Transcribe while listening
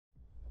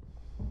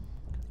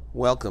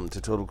Welcome to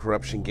Total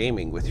Corruption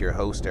Gaming with your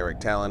host Eric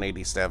Talon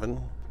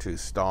 87 to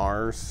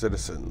Star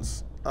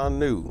Citizens, a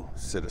new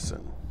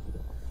citizen.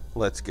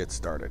 Let's get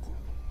started.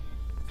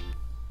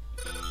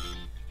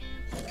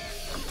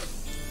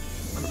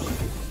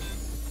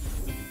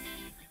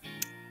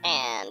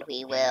 And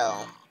we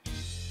will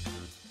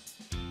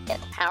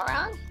get the power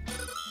on.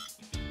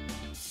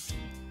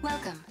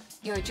 Welcome.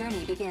 Your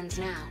journey begins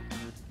now.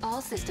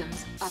 All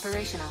systems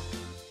operational.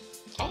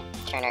 Okay,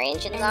 turn our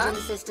engines Engine on,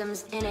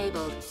 systems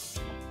enabled.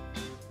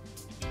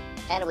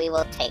 and we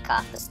will take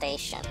off the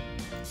station.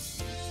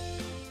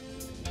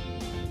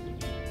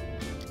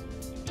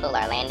 Pull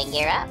our landing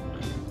gear up.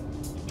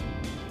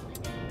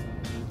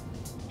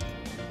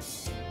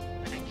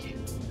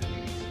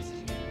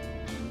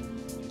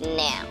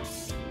 Now,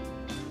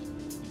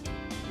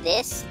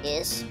 this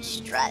is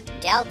Strut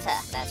Delta.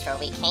 That's where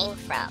we came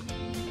from.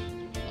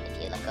 And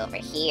if you look over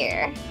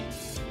here,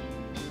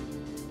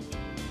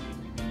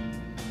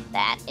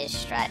 that is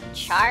Strut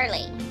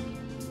Charlie.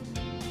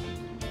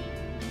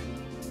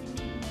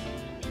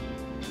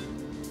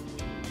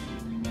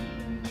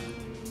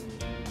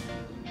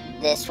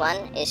 This one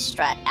is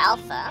Strut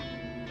Alpha.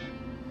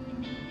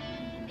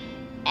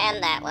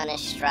 And that one is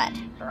Strut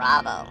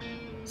Bravo.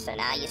 So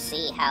now you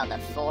see how the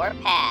four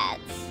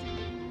paths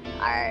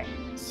are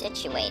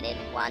situated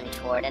one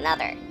toward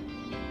another.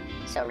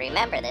 So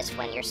remember this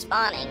when you're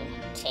spawning,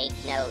 take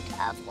note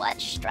of what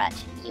strut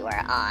you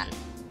are on.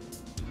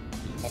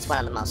 It's one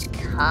of the most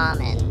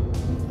common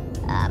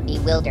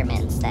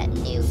bewilderments that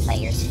new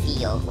players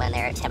feel when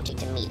they're attempting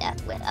to meet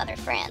up with other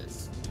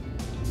friends.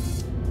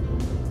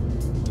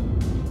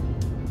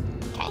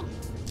 Okay.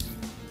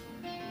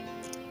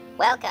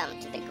 Welcome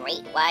to the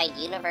great wide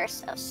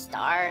universe of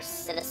Star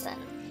Citizen.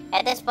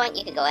 At this point,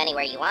 you can go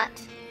anywhere you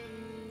want.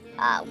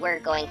 We're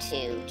going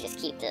to just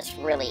keep this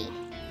really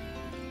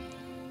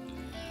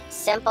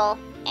simple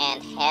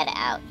and head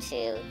out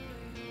to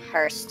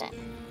Hurston.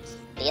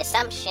 The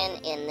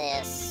assumption in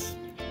this,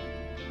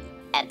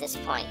 at this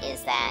point,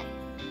 is that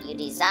you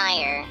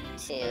desire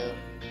to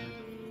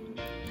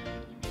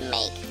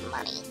make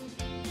money.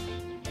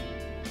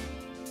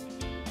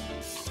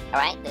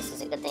 Alright, this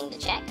is a good thing to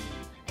check.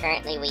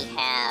 Currently we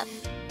have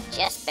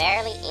just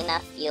barely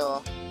enough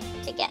fuel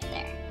to get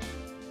there.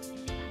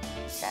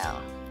 So,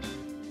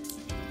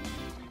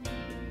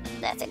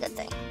 that's a good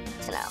thing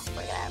to know.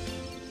 We're gonna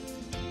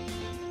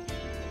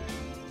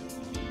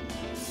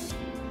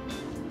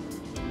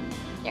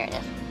there it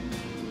is.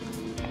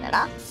 Turn it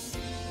off.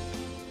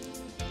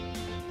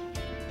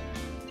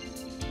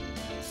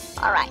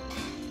 Alright.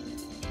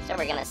 So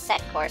we're gonna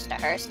set course to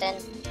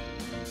Hurston.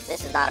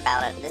 This is not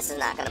about it. This is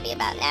not gonna be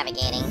about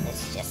navigating.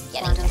 This is just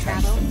getting Quantum to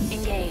travel Hurston.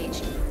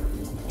 engaged.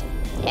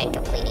 And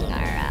completing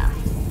our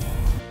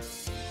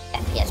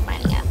FPS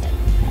mining outfit.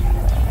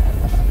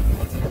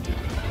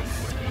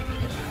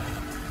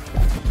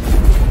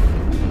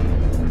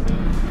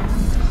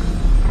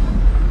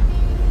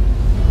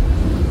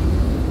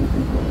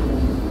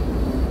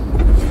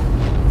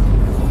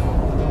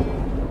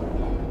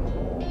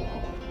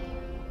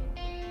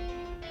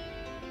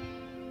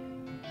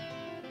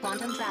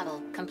 Quantum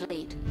travel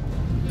complete.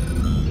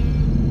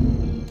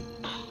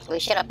 So we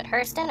showed up at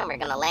Hurston, and we're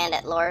going to land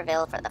at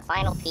Lorville for the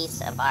final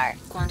piece of our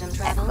Quantum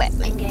travel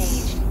equipment.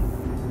 engaged.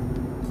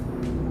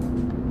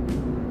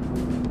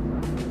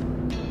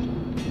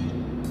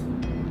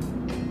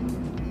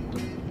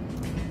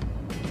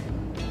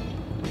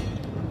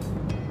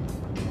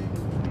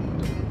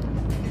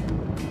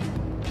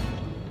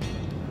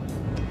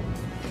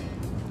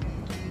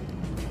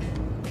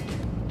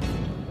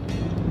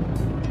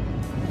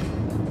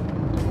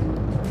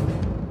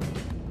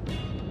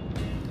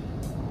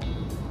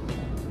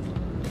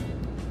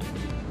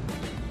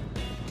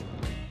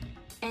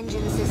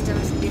 Engine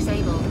systems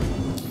disabled.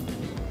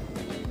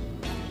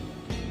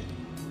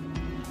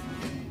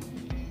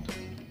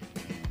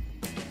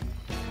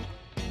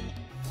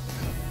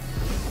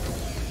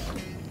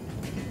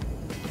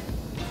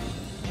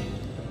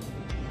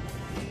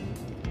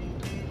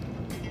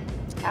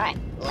 Alright,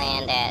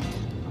 land at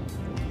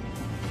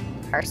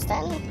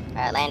Hurston.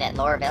 Land at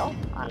Lorville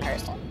on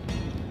Hurston.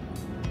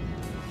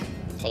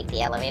 Take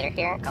the elevator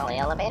here, call the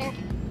elevator.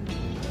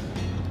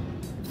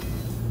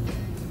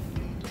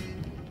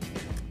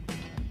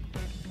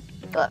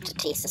 Go up to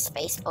Tisa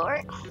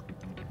Spaceport.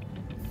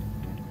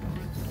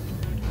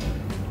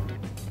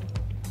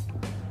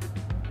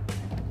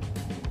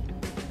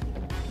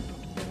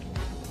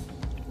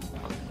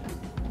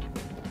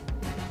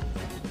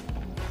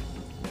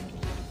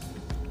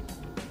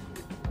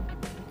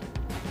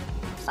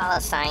 Follow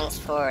signs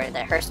for the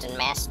Hurston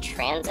Mass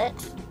Transit.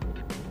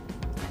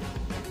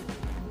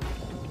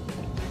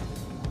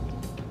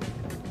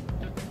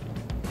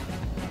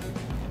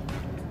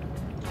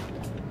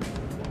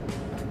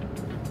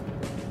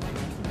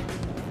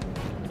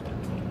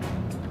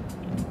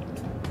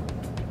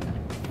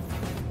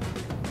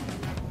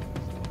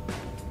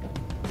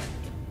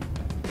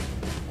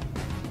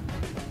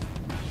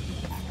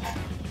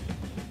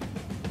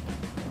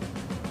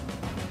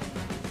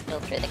 Go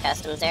through the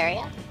customs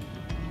area.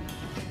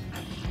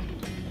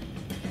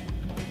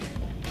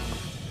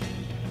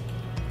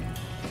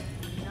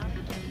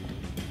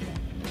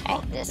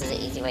 this is an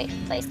easy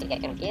place to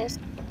get confused.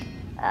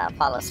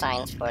 Follow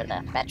signs for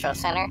the Metro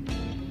Center.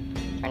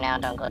 For now,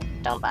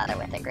 don't bother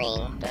with the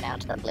green. Go down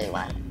to the blue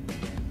one.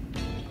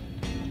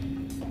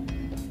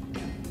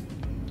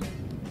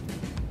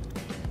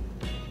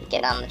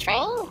 Get on the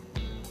train.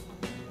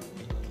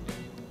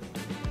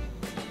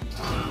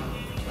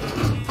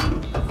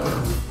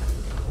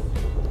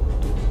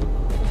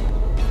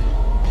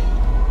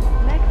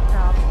 Next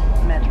stop,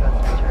 Metro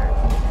Center.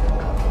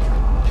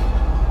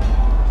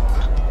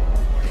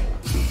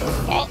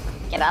 Okay,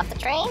 get off the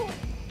train.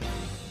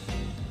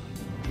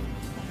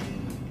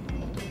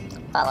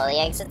 Follow the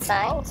exit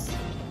signs.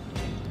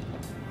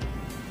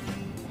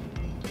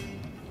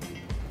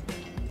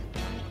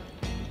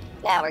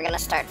 Now we're gonna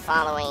start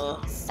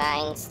following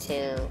signs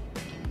to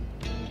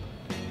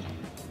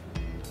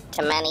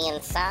Many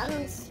and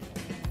Sons.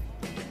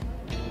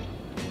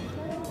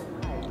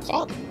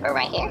 Okay, we're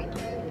right here.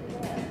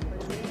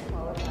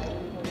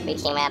 We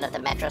came out of the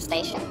metro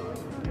station.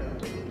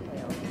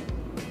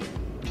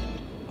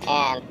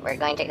 And we're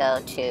going to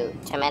go to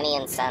Many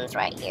and Sons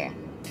right here.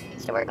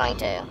 So we're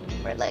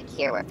look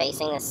here, we're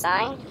facing this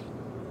sign.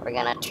 We're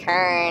gonna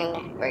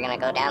turn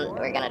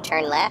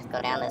left,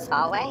 go down this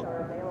hallway,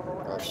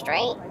 go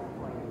straight.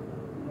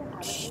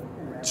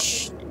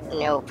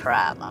 No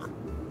problem.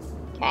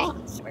 Okay,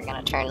 so we're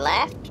gonna turn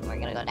left, we're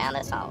gonna go down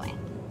this hallway.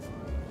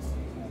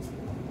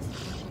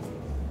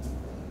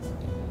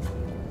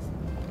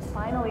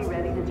 Finally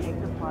ready to take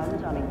the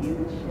plunge on a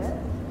used ship?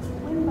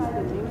 Swing by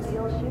the New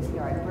Deal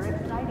Shipyard for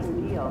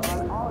exciting deals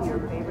on all your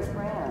favorite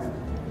brands.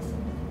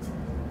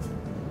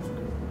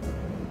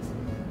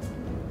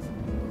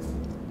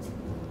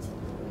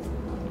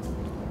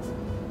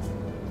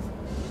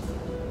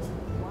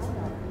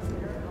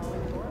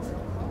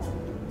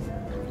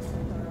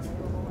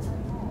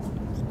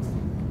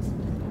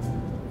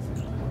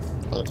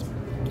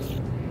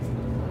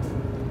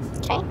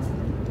 Okay,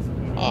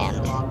 and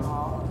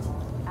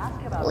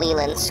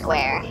Leland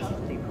Square,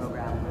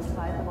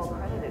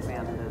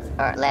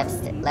 or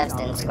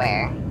Levston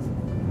Square,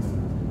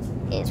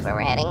 is where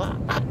we're heading.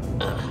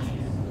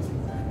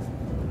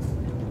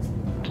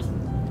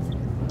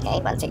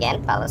 Okay, once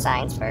again, follow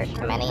signs for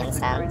Many and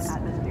Sons.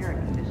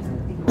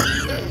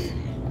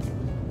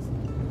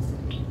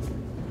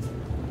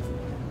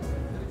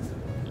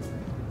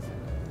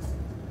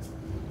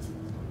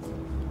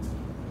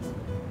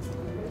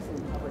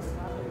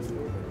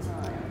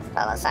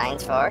 Follow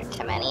signs for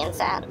Many and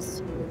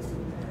Sons.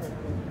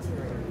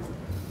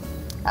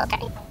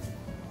 Okay.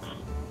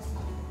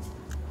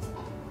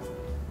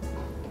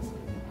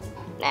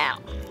 Now,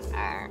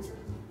 our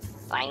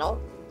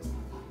final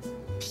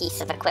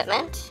piece of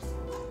equipment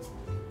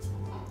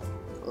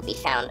will be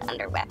found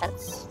under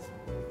weapons.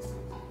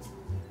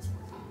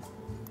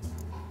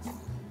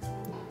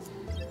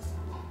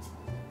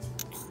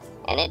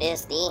 And it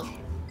is the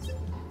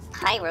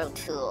Pyro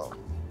Tool.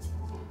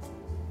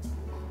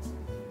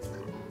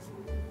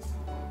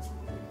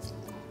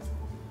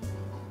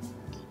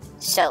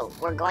 So,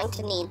 we're going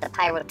to need the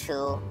Pyro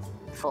Tool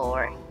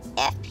for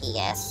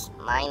FPS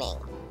mining.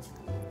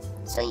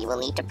 So you will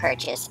need to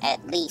purchase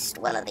at least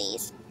one of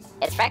these.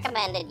 It's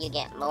recommended you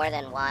get more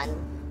than one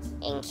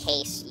in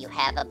case you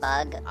have a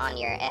bug on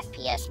your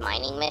FPS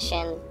mining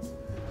mission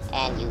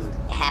and you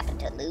happen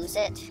to lose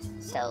it.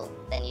 So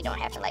then you don't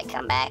have to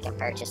come back and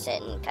purchase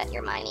it and cut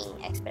your mining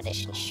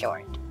expedition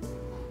short.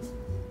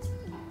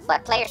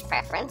 But player's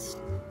preference,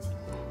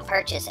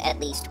 purchase at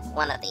least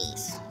one of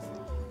these.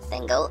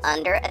 Then go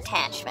under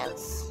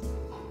attachments.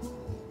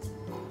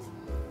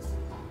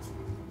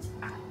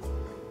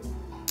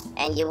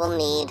 And you will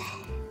need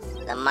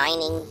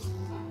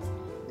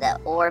the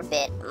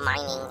Orbit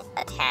mining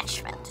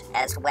attachment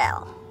as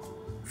well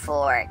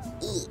for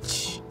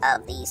each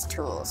of these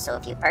tools. So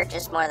if you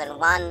purchase more than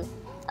one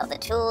of the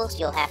tools,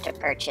 you'll have to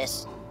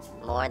purchase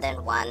more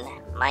than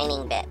one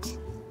mining bit.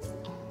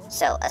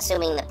 So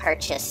assuming the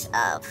purchase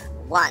of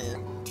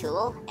one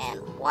tool and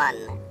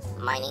one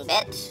mining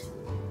bit,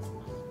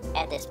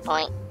 at this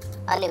point,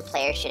 a new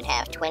player should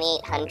have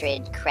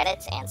 2,800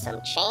 credits and some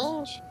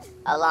change,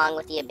 along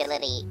with the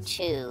ability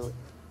to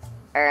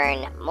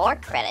earn more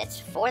credits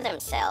for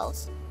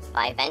themselves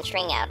by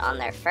venturing out on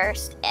their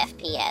first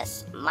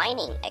FPS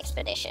mining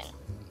expedition.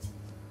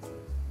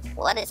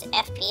 What is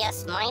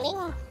FPS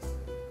mining?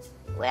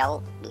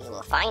 Well, we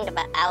will find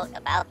out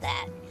about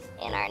that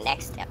in our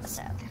next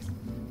episode.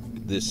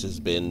 This has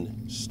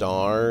been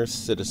Star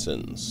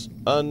Citizens,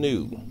 a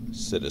new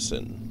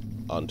citizen,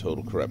 on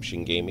Total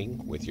Corruption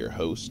Gaming with your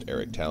host,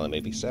 Eric Talon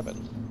 87.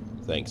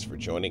 Thanks for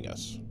joining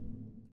us.